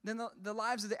than the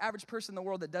lives of the average person in the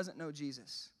world that doesn't know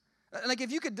Jesus? Like,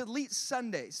 if you could delete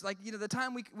Sundays, like, the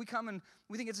time we come and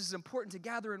we think it's just important to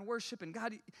gather and worship, and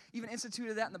God even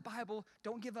instituted that in the Bible,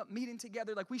 don't give up meeting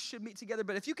together, like we should meet together.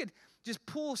 But if you could just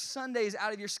pull Sundays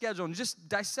out of your schedule and just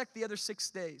dissect the other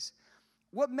 6 days,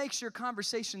 what makes your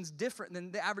conversations different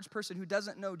than the average person who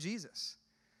doesn't know Jesus?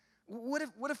 What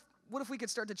if we could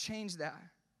start to change that?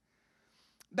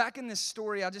 Back in this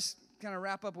story, I'll just kind of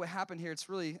wrap up what happened here. It's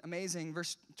really amazing.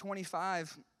 Verse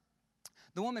 25,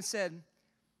 the woman said,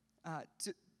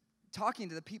 talking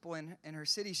to the people in her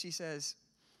city, she says,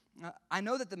 I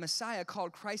know that the Messiah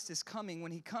called Christ is coming.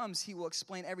 When he comes, he will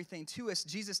explain everything to us.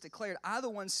 Jesus declared, I'm the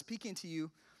one speaking to you.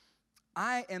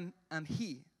 I am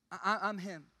he. I'm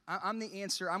him. I'm the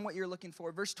answer. I'm what you're looking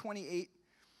for. Verse 28,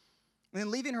 and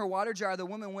then leaving her water jar, the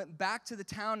woman went back to the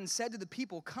town and said to the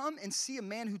people, come and see a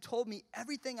man who told me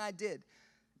everything I did.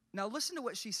 Now listen to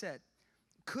what she said.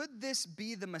 Could this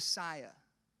be the Messiah?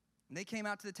 And they came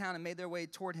out to the town and made their way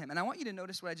toward him. And I want you to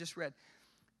notice what I just read.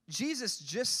 Jesus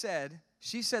just said,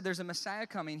 she said, there's a Messiah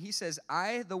coming. He says,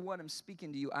 I, the one, am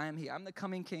speaking to you. I am he. I'm the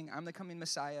coming king. I'm the coming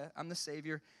Messiah. I'm the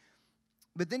Savior.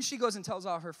 But then she goes and tells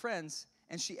all her friends,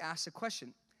 and she asks a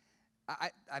question.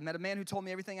 I met a man who told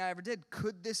me everything I ever did.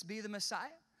 Could this be the Messiah?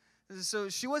 So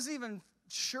she wasn't even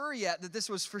sure yet that this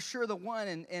was for sure the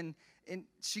one. And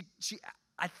she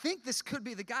I think this could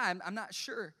be the guy. I'm not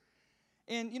sure.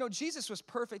 And, Jesus was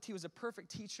perfect. He was a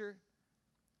perfect teacher.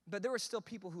 But there were still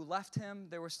people who left him.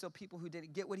 There were still people who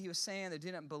didn't get what he was saying. They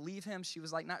didn't believe him. She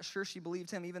was, not sure she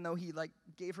believed him, even though he,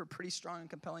 gave her pretty strong and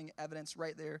compelling evidence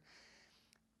right there.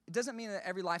 It doesn't mean that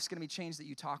every life's going to be changed that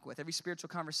you talk with. Every spiritual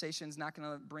conversation is not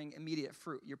going to bring immediate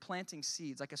fruit. You're planting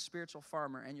seeds like a spiritual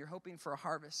farmer, and you're hoping for a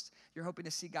harvest. You're hoping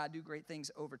to see God do great things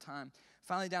over time.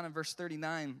 Finally, down in verse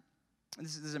 39, and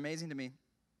this is amazing to me.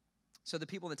 So the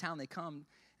people of the town, they come,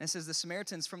 and it says, the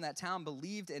Samaritans from that town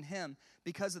believed in him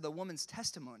because of the woman's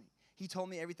testimony. He told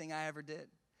me everything I ever did.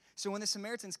 So when the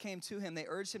Samaritans came to him, they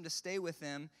urged him to stay with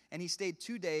them, and he stayed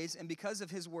 2 days, and because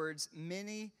of his words,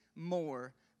 many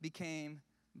more became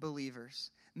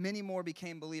believers. Many more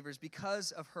became believers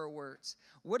because of her words.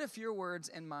 What if your words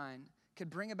and mine could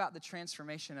bring about the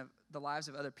transformation of the lives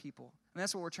of other people? And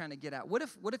that's what we're trying to get at. What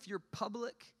if your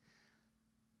public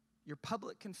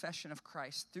confession of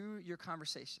Christ through your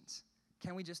conversations,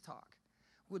 can we just talk,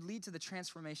 would lead to the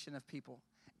transformation of people?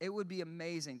 It would be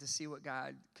amazing to see what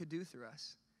God could do through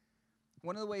us.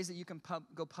 One of the ways that you can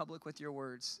go public with your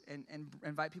words and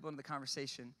invite people into the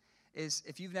conversation is,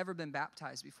 if you've never been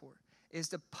baptized before, is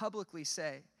to publicly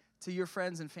say to your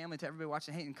friends and family, to everybody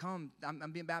watching, hey, and come,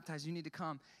 I'm being baptized, you need to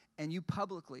come. And you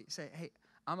publicly say, hey,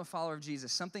 I'm a follower of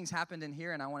Jesus. Something's happened in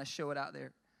here, and I want to show it out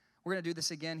there. We're going to do this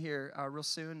again here real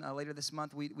soon, later this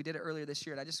month. We did it earlier this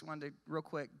year, and I just wanted to, real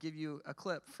quick, give you a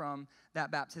clip from that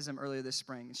baptism earlier this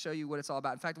spring and show you what it's all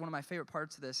about. In fact, one of my favorite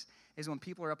parts of this is when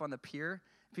people are up on the pier,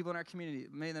 people in our community,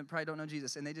 many of them probably don't know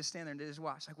Jesus, and they just stand there and they just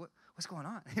watch, like, what's going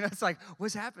on? It's like,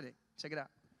 what's happening? Check it out.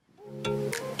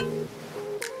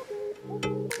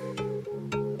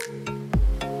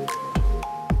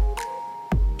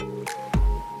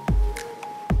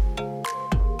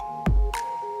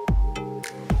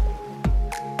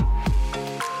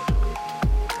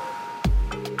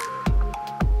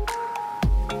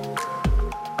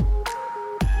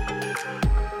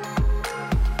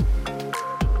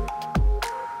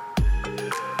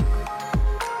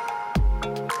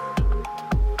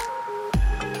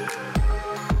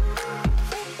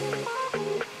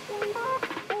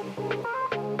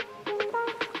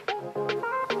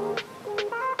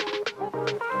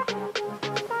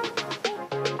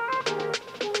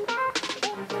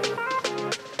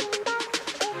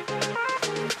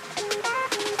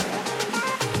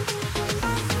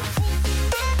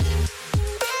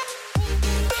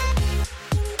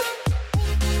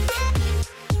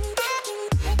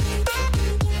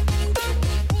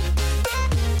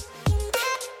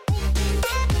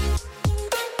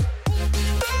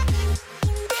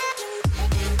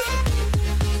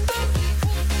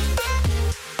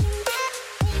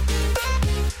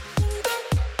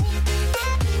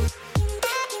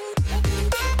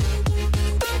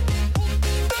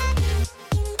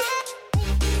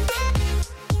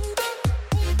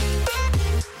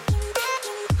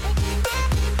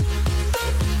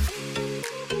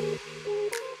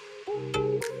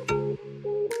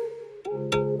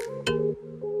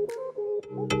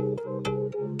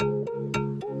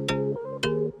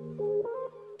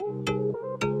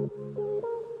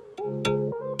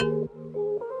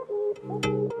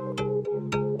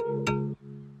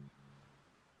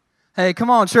 Hey,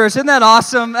 come on, church. Isn't that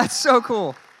awesome? That's so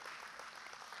cool.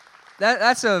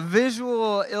 That's a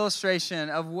visual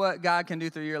illustration of what God can do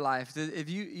through your life. If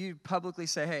you publicly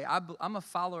say, hey, I'm a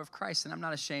follower of Christ, and I'm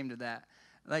not ashamed of that.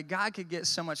 Like, God could get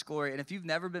so much glory. And if you've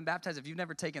never been baptized, if you've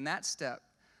never taken that step,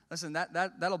 listen,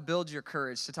 that'll build your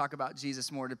courage to talk about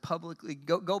Jesus more, to publicly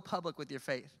go public with your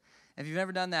faith. If you've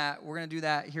never done that, we're going to do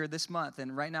that here this month.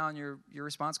 And right now on your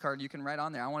response card, you can write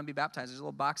on there, I want to be baptized. There's a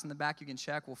little box in the back you can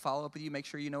check. We'll follow up with you, make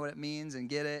sure you know what it means and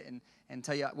get it and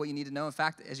tell you what you need to know. In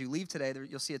fact, as you leave today,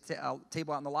 you'll see a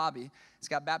table out in the lobby. It's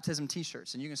got baptism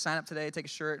T-shirts. And you can sign up today, take a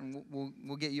shirt, and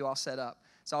we'll get you all set up.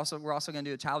 We're also going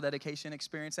to do a child dedication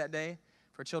experience that day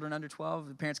for children under 12.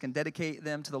 The parents can dedicate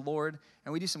them to the Lord.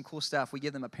 And we do some cool stuff. We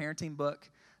give them a parenting book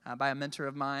by a mentor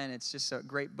of mine. It's just a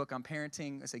great book on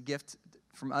parenting. It's a gift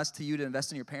from us to you to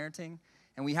invest in your parenting.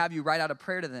 And we have you write out a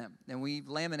prayer to them. And we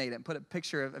laminate it and put a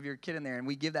picture of your kid in there. And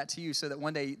we give that to you so that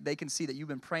one day they can see that you've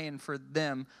been praying for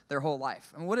them their whole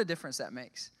life. I mean, what a difference that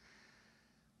makes.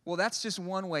 Well, that's just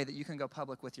one way that you can go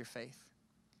public with your faith.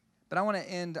 But I want to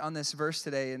end on this verse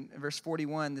today. In verse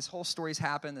 41, this whole story's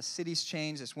happened. The city's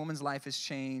changed. This woman's life has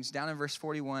changed. Down in verse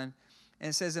 41, and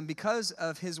it says, and because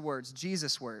of his words,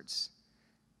 Jesus' words,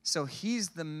 so he's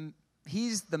the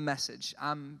message.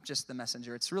 I'm just the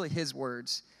messenger. It's really his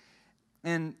words.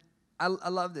 And I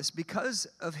love this. Because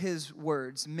of his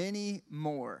words, many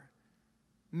more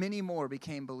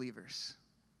became believers.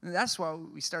 And that's why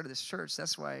we started this church.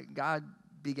 That's why God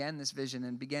began this vision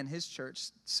and began his church,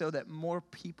 so that more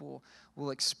people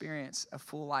will experience a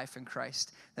full life in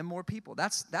Christ. And more people.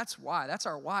 That's why. That's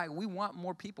our why. We want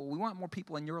more people. We want more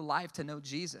people in your life to know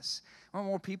Jesus. We want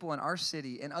more people in our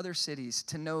city and other cities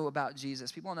to know about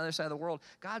Jesus. People on the other side of the world.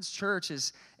 God's church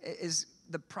is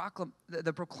the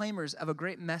proclaimers of a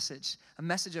great message, a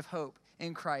message of hope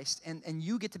in Christ. And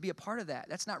you get to be a part of that.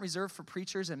 That's not reserved for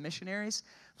preachers and missionaries.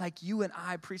 Like you and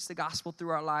I preach the gospel through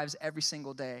our lives every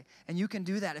single day. And you can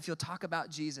do that if you'll talk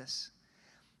about Jesus.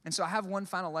 And so I have one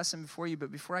final lesson before you,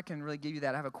 but before I can really give you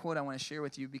that, I have a quote I want to share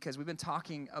with you, because we've been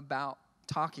talking about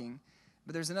talking,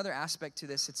 but there's another aspect to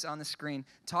this. It's on the screen.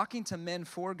 Talking to men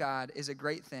for God is a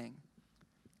great thing,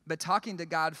 but talking to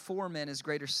God for men is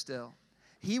greater still.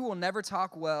 He will never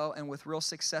talk well and with real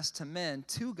success to men,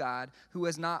 to God, who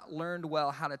has not learned well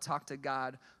how to talk to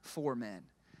God for men.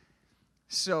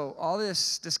 So all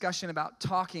this discussion about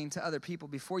talking to other people,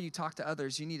 before you talk to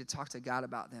others, you need to talk to God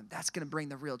about them. That's going to bring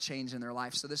the real change in their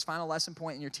life. So this final lesson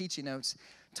point in your teaching notes,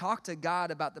 talk to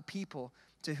God about the people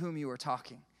to whom you are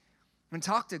talking. And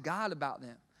talk to God about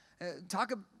them.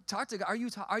 Talk Talk to God.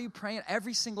 Are you praying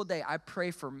every single day? I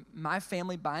pray for my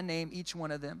family by name, each one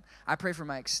of them. I pray for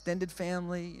my extended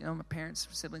family, my parents,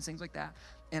 siblings, things like that.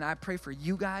 And I pray for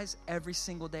you guys every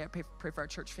single day. I pray for our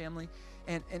church family.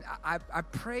 And I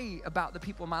pray about the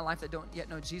people in my life that don't yet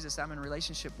know Jesus that I'm in a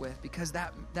relationship with, because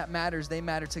that matters. They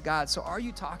matter to God. So are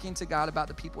you talking to God about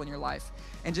the people in your life?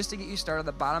 And just to get you started, at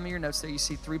the bottom of your notes there, you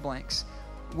see 3 blanks.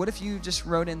 What if you just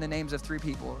wrote in the names of 3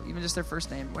 people, even just their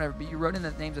first name, whatever, but you wrote in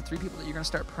the names of 3 people that you're going to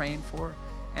start praying for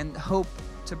and hope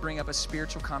to bring up a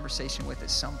spiritual conversation with at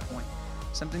some point.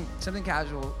 Something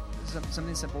casual,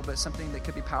 something simple, but something that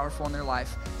could be powerful in their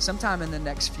life sometime in the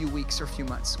next few weeks or few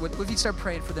months. What if you start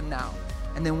praying for them now?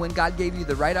 And then when God gave you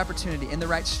the right opportunity in the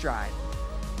right stride,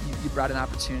 you brought an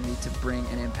opportunity to bring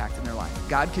an impact in their life.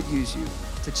 God could use you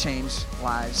to change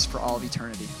lives for all of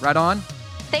eternity. Right on?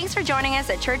 Thanks for joining us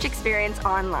at Church Experience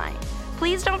Online.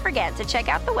 Please don't forget to check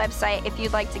out the website if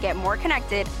you'd like to get more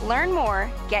connected, learn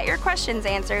more, get your questions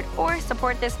answered, or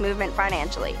support this movement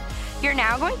financially. You're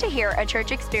now going to hear a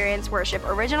Church Experience Worship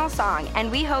original song, and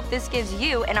we hope this gives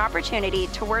you an opportunity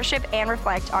to worship and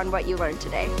reflect on what you learned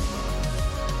today.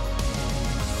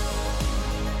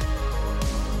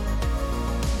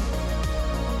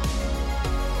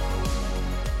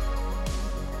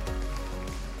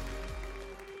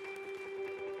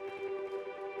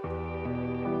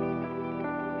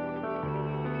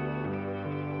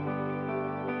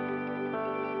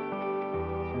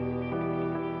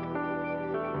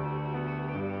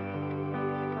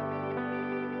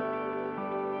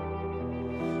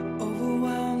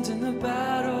 In the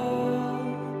battle,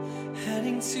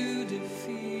 heading to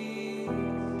defeat,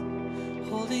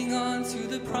 holding on to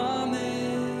the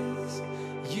promise,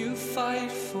 you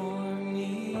fight for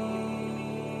me.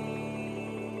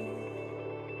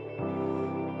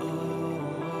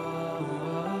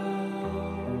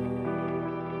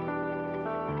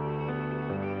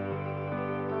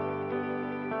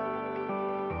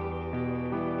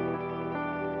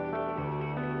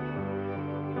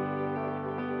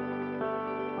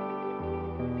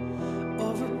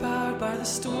 Overpowered by the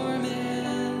storm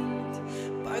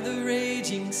and by the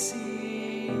raging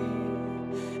sea,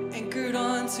 anchored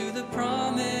onto the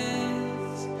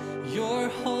promise, you're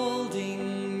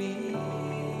holding me.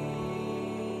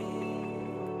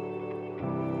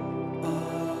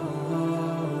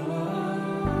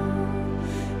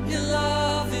 Your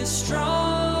love is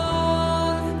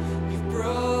strong, you've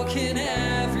broken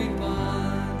every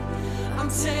bond. I'm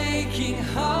taking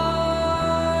heart.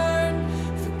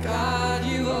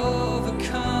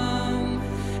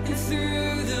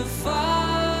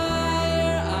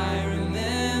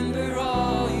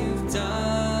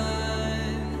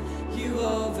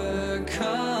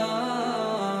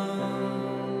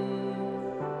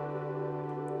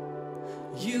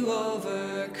 You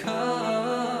overcome.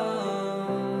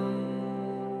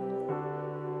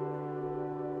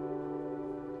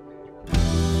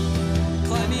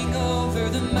 Climbing over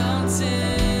the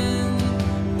mountain.